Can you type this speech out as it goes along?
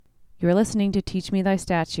You're listening to Teach Me Thy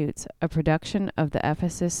Statutes, a production of the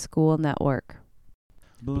Ephesus School Network.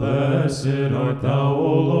 Blessed art thou,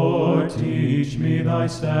 O Lord, teach me thy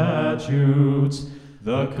statutes.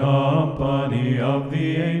 The company of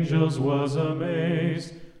the angels was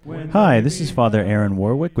amazed. Hi, this is Father Aaron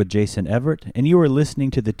Warwick with Jason Everett, and you are listening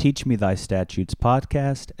to the Teach Me Thy Statutes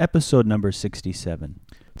podcast, episode number 67.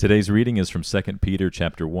 Today's reading is from 2 Peter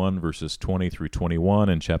chapter 1, verses 20 through 21,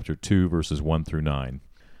 and chapter 2, verses 1 through 9.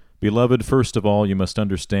 Beloved, first of all, you must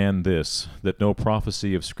understand this, that no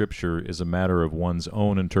prophecy of Scripture is a matter of one's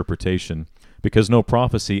own interpretation, because no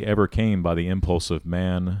prophecy ever came by the impulse of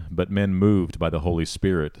man, but men moved by the Holy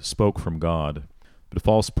Spirit spoke from God. But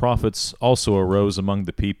false prophets also arose among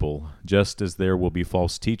the people, just as there will be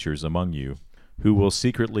false teachers among you, who will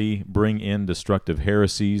secretly bring in destructive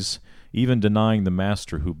heresies, even denying the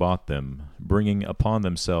master who bought them, bringing upon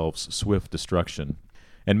themselves swift destruction.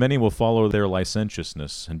 And many will follow their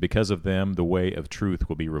licentiousness, and because of them the way of truth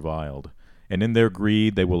will be reviled. And in their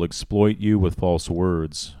greed they will exploit you with false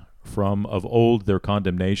words. From of old their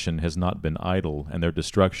condemnation has not been idle, and their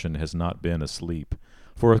destruction has not been asleep.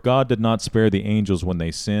 For if God did not spare the angels when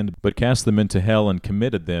they sinned, but cast them into hell and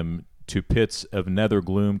committed them to pits of nether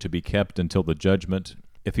gloom to be kept until the judgment,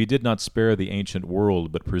 if he did not spare the ancient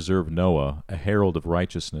world, but preserved Noah, a herald of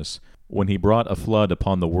righteousness, when he brought a flood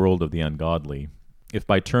upon the world of the ungodly, if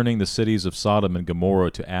by turning the cities of Sodom and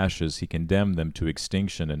Gomorrah to ashes he condemned them to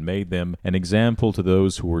extinction and made them an example to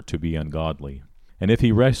those who were to be ungodly, and if he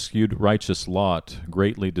rescued righteous Lot,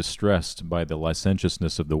 greatly distressed by the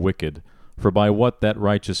licentiousness of the wicked, for by what that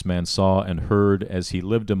righteous man saw and heard as he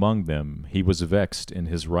lived among them, he was vexed in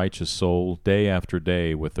his righteous soul day after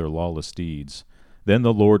day with their lawless deeds. Then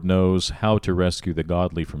the Lord knows how to rescue the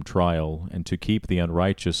godly from trial, and to keep the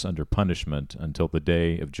unrighteous under punishment until the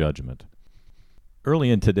day of judgment.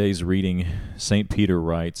 Early in today's reading, St. Peter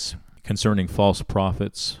writes concerning false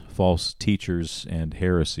prophets, false teachers, and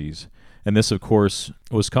heresies. And this, of course,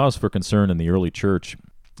 was cause for concern in the early church,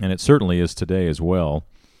 and it certainly is today as well.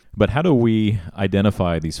 But how do we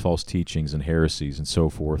identify these false teachings and heresies and so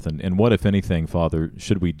forth? And what, if anything, Father,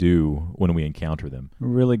 should we do when we encounter them?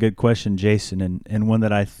 Really good question, Jason, and one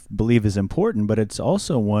that I believe is important, but it's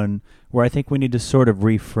also one where I think we need to sort of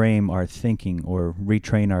reframe our thinking or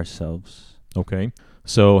retrain ourselves. Okay.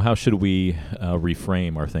 So how should we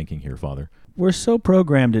reframe our thinking here, Father? We're so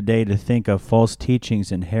programmed today to think of false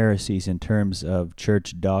teachings and heresies in terms of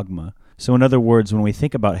church dogma. So in other words, when we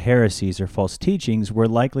think about heresies or false teachings, we're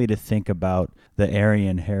likely to think about the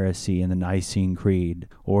Arian heresy and the Nicene Creed,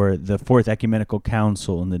 or the Fourth Ecumenical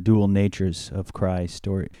Council and the dual natures of Christ,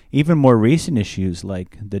 or even more recent issues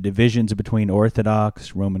like the divisions between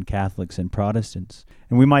Orthodox, Roman Catholics, and Protestants.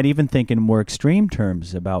 And we might even think in more extreme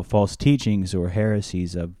terms about false teachings or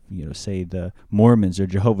heresies of, say the Mormons or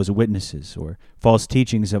Jehovah's Witnesses, or false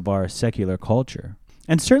teachings of our secular culture.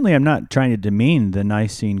 And certainly I'm not trying to demean the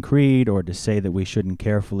Nicene Creed or to say that we shouldn't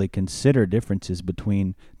carefully consider differences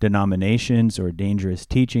between denominations or dangerous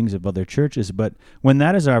teachings of other churches, but when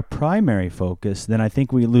that is our primary focus, then I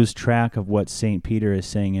think we lose track of what St. Peter is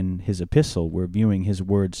saying in his epistle. We're viewing his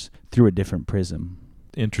words through a different prism.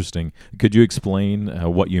 Interesting. Could you explain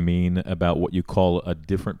what you mean about what you call a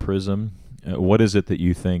different prism? What is it that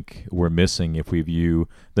you think we're missing if we view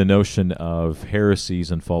the notion of heresies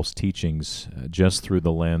and false teachings just through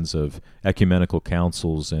the lens of ecumenical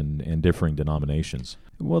councils and differing denominations?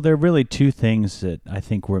 Well, there are really two things that I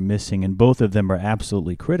think we're missing, and both of them are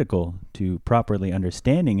absolutely critical to properly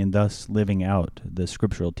understanding and thus living out the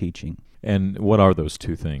scriptural teaching. And what are those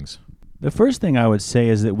two things? The first thing I would say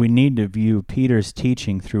is that we need to view Peter's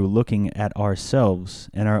teaching through looking at ourselves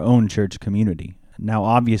and our own church community. Now,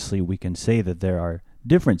 obviously, we can say that there are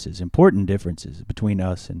differences, important differences between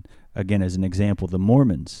us and, again, as an example, the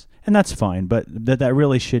Mormons. And that's fine, but that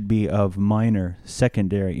really should be of minor,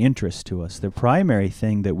 secondary interest to us. The primary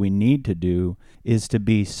thing that we need to do is to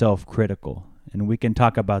be self-critical. And we can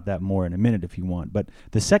talk about that more in a minute if you want. But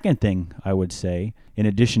the second thing I would say, in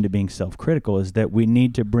addition to being self-critical, is that we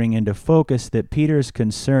need to bring into focus that Peter's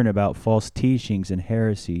concern about false teachings and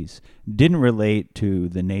heresies didn't relate to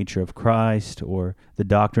the nature of Christ or the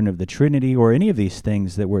doctrine of the Trinity or any of these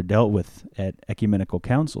things that were dealt with at ecumenical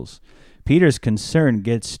councils. Peter's concern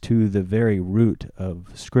gets to the very root of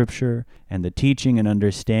Scripture and the teaching and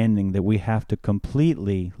understanding that we have to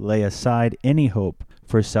completely lay aside any hope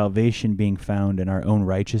for salvation being found in our own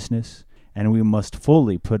righteousness, and we must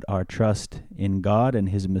fully put our trust in God and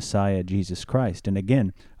His Messiah, Jesus Christ. And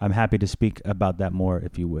again, I'm happy to speak about that more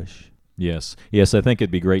if you wish. Yes. Yes, I think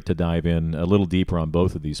it'd be great to dive in a little deeper on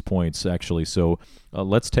both of these points, actually. So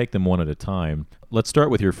let's take them one at a time. Let's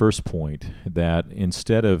start with your first point, that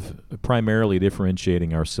instead of primarily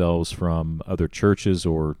differentiating ourselves from other churches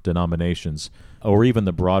or denominations, or even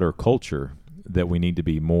the broader culture, that we need to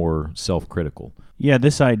be more self-critical. Yeah,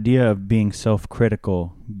 this idea of being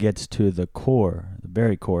self-critical gets to the core, the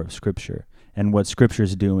very core of Scripture and what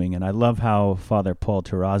Scripture's doing. And I love how Father Paul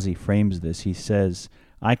Tarazi frames this. He says,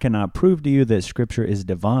 I cannot prove to you that Scripture is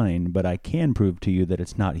divine, but I can prove to you that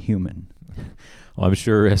it's not human. Well, I'm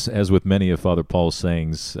sure, as with many of Father Paul's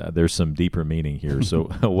sayings, there's some deeper meaning here. So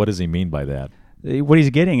what does he mean by that? What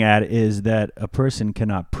he's getting at is that a person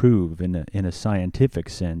cannot prove in a scientific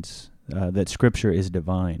sense that Scripture is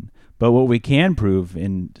divine. But what we can prove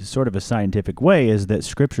in sort of a scientific way is that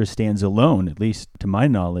Scripture stands alone, at least to my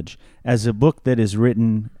knowledge, as a book that is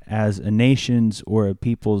written as a nation's or a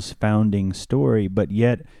people's founding story, but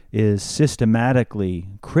yet is systematically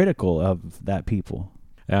critical of that people.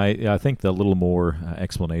 I think the little more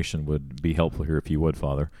explanation would be helpful here, if you would,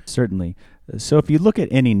 Father. Certainly. So if you look at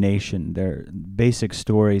any nation, there are basic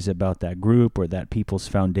stories about that group or that people's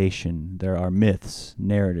foundation. There are myths,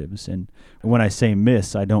 narratives. And when I say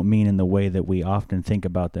myths, I don't mean in the way that we often think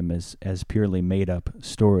about them as purely made-up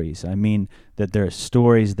stories. I mean that there are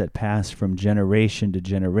stories that pass from generation to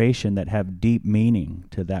generation that have deep meaning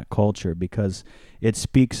to that culture because it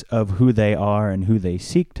speaks of who they are and who they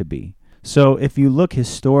seek to be. So if you look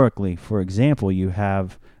historically, for example, you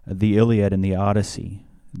have the Iliad and the Odyssey.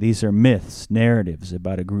 These are myths, narratives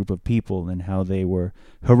about a group of people and how they were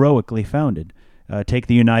heroically founded. Take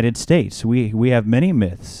the United States. We have many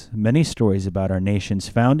myths, many stories about our nation's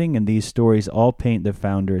founding, and these stories all paint the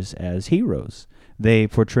founders as heroes. They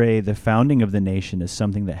portray the founding of the nation as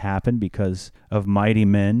something that happened because of mighty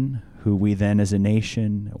men who we then as a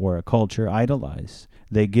nation or a culture idolize.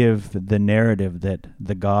 They give the narrative that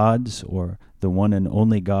the gods or the one and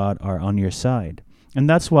only God are on your side. And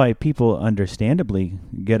that's why people understandably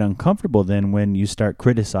get uncomfortable then when you start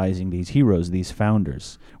criticizing these heroes, these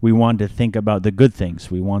founders. We want to think about the good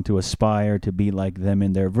things. We want to aspire to be like them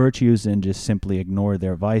in their virtues and just simply ignore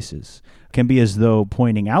their vices. It can be as though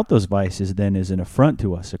pointing out those vices then is an affront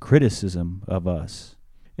to us, a criticism of us.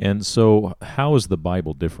 And so how is the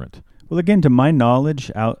Bible different? Well, again, to my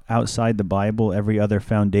knowledge, outside the Bible, every other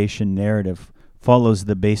foundation narrative follows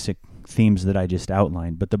the basic themes that I just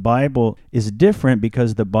outlined. But the Bible is different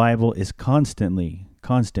because the Bible is constantly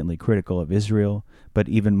critical of Israel, but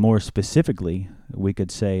even more specifically, we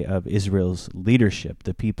could say of Israel's leadership,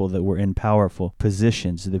 the people that were in powerful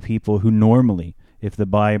positions, the people who normally, if the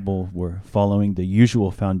Bible were following the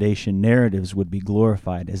usual foundation narratives, would be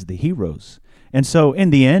glorified as the heroes. And so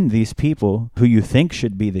in the end, these people who you think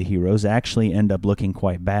should be the heroes actually end up looking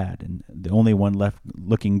quite bad. And the only one left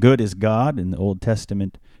looking good is God in the Old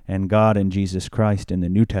Testament and God and Jesus Christ in the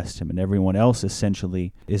New Testament. Everyone else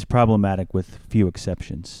essentially is problematic with few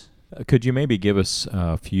exceptions. Could you maybe give us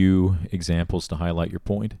a few examples to highlight your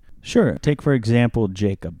point? Sure. Take, for example,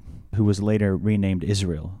 Jacob, who was later renamed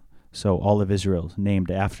Israel. So all of Israel named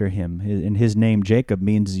after him. And his name, Jacob,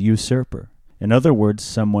 means usurper. In other words,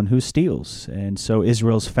 someone who steals. And so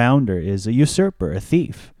Israel's founder is a usurper, a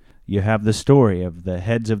thief. You have the story of the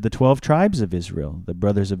heads of the 12 tribes of Israel, the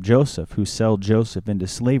brothers of Joseph, who sell Joseph into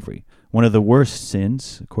slavery. One of the worst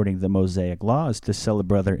sins, according to the Mosaic law, is to sell a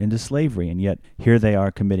brother into slavery, and yet here they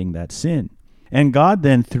are committing that sin. And God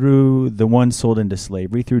then, through the one sold into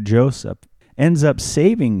slavery, through Joseph, ends up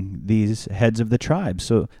saving these heads of the tribes.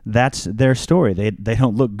 So that's their story. They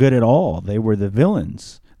don't look good at all. They were the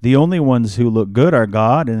villains. The only ones who look good are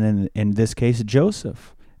God, and in this case,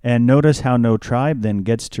 Joseph. And notice how no tribe then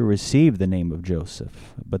gets to receive the name of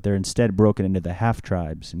Joseph, but they're instead broken into the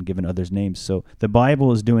half-tribes and given others' names. So the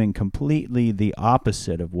Bible is doing completely the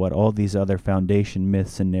opposite of what all these other foundation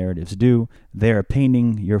myths and narratives do. They are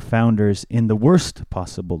painting your founders in the worst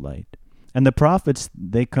possible light. And the prophets,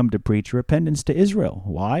 they come to preach repentance to Israel.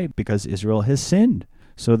 Why? Because Israel has sinned.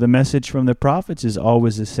 So the message from the prophets is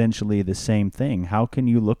always essentially the same thing. How can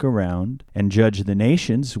you look around and judge the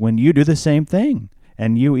nations when you do the same thing?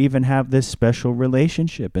 And you even have this special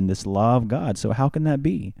relationship and this law of God. So how can that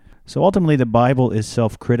be? So ultimately the Bible is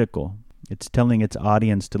self-critical. It's telling its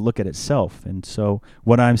audience to look at itself. And so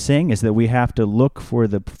what I'm saying is that we have to look for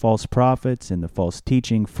the false prophets and the false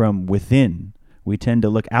teaching from within. We tend to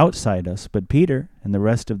look outside us, but Peter and the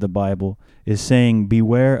rest of the Bible is saying,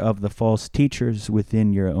 beware of the false teachers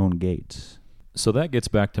within your own gates. So that gets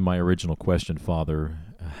back to my original question, Father.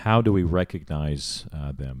 How do we recognize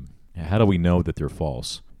them? How do we know that they're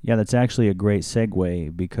false? Yeah, that's actually a great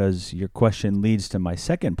segue because your question leads to my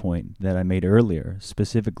second point that I made earlier,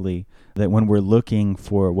 specifically that when we're looking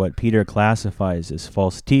for what Peter classifies as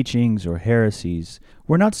false teachings or heresies,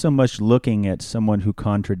 we're not so much looking at someone who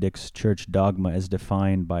contradicts church dogma as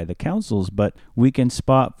defined by the councils, but we can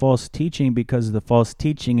spot false teaching because the false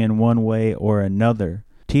teaching in one way or another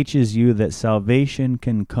teaches you that salvation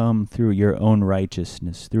can come through your own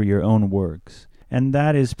righteousness, through your own works. And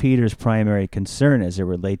that is Peter's primary concern as it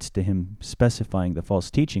relates to him specifying the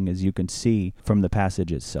false teaching, as you can see from the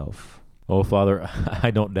passage itself. Oh, Father,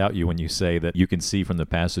 I don't doubt you when you say that you can see from the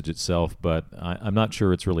passage itself, but I'm not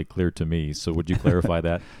sure it's really clear to me. So would you clarify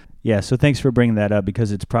that? Yeah, so thanks for bringing that up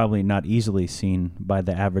because it's probably not easily seen by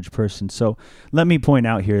the average person. So let me point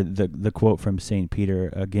out here the quote from St.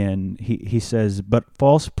 Peter again. He says, "But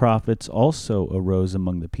false prophets also arose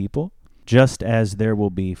among the people, just as there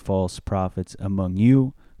will be false prophets among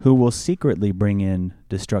you who will secretly bring in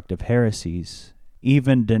destructive heresies,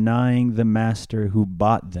 even denying the master who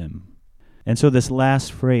bought them." And so this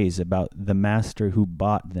last phrase about the master who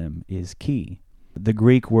bought them is key. The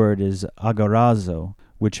Greek word is agorazo,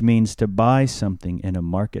 which means to buy something in a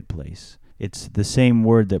marketplace. It's the same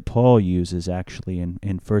word that Paul uses actually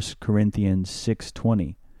in 1 Corinthians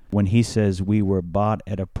 6:20. When he says we were bought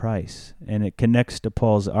at a price. And it connects to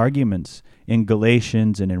Paul's arguments in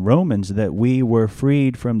Galatians and in Romans that we were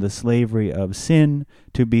freed from the slavery of sin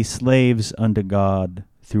to be slaves unto God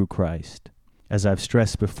through Christ. As I've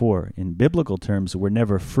stressed before, in biblical terms, we're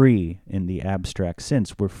never free in the abstract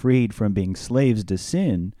sense. We're freed from being slaves to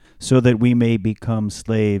sin so that we may become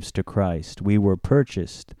slaves to Christ. We were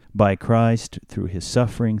purchased by Christ through his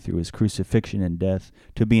suffering, through his crucifixion and death,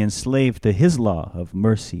 to be enslaved to his law of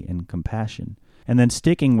mercy and compassion. And then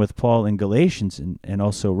sticking with Paul in Galatians and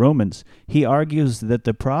also Romans, he argues that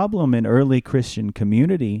the problem in early Christian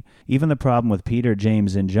community, even the problem with Peter,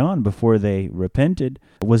 James, and John before they repented,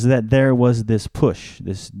 was that there was this push,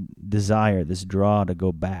 this desire, this draw to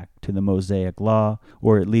go back to the Mosaic law,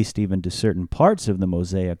 or at least even to certain parts of the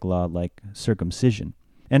Mosaic law like circumcision.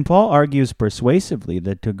 And Paul argues persuasively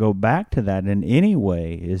that to go back to that in any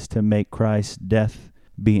way is to make Christ's death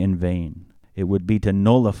be in vain. It would be to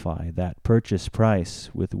nullify that purchase price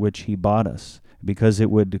with which he bought us, because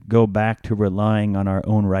it would go back to relying on our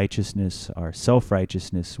own righteousness, our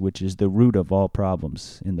self-righteousness, which is the root of all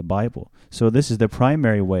problems in the Bible. So this is the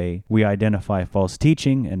primary way we identify false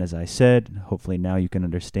teaching, and as I said, hopefully now you can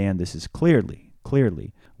understand this is clearly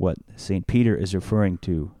what St. Peter is referring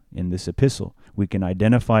to in this epistle. We can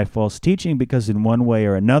identify false teaching because in one way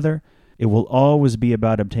or another, it will always be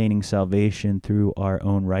about obtaining salvation through our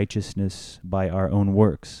own righteousness by our own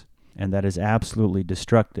works. And that is absolutely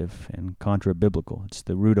destructive and contra-biblical. It's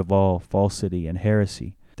the root of all falsity and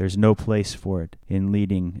heresy. There's no place for it in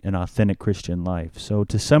leading an authentic Christian life. So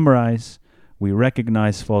to summarize, we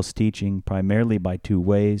recognize false teaching primarily by two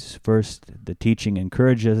ways. First, the teaching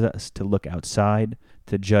encourages us to look outside,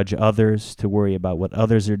 to judge others, to worry about what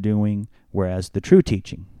others are doing, whereas the true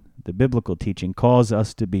teaching, the biblical teaching, calls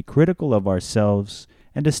us to be critical of ourselves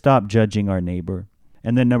and to stop judging our neighbor.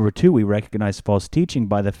 And then number two, we recognize false teaching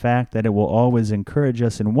by the fact that it will always encourage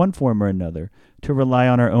us in one form or another to rely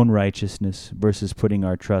on our own righteousness versus putting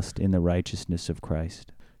our trust in the righteousness of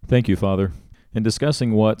Christ. Thank you, Father. In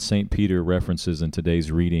discussing what St. Peter references in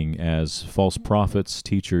today's reading as false prophets,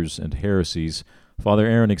 teachers, and heresies, Father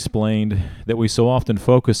Aaron explained that we so often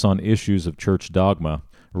focus on issues of church dogma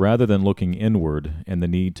rather than looking inward and the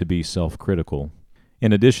need to be self-critical.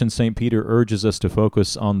 In addition, St. Peter urges us to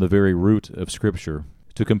focus on the very root of Scripture,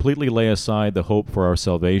 to completely lay aside the hope for our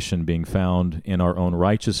salvation being found in our own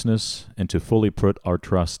righteousness, and to fully put our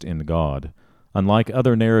trust in God. Unlike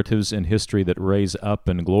other narratives in history that raise up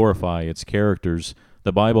and glorify its characters,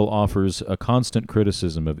 the Bible offers a constant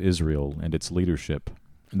criticism of Israel and its leadership.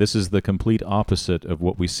 This is the complete opposite of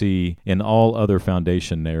what we see in all other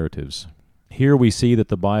foundation narratives. Here we see that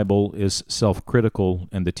the Bible is self-critical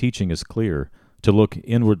and the teaching is clear, to look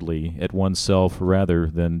inwardly at oneself rather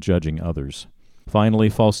than judging others. Finally,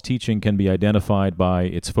 false teaching can be identified by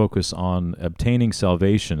its focus on obtaining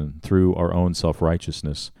salvation through our own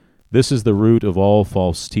self-righteousness. This is the root of all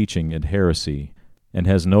false teaching and heresy, and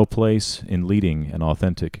has no place in leading an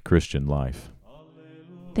authentic Christian life.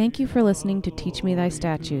 Thank you for listening to Teach Me Thy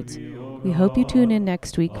Statutes. We hope you tune in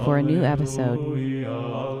next week for a new episode. Alleluia,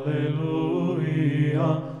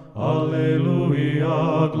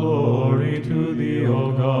 alleluia, glory to thee,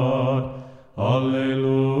 O God.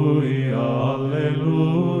 Alleluia,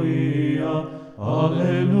 alleluia,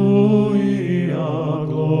 alleluia,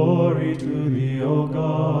 glory to thee, O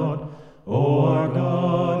God.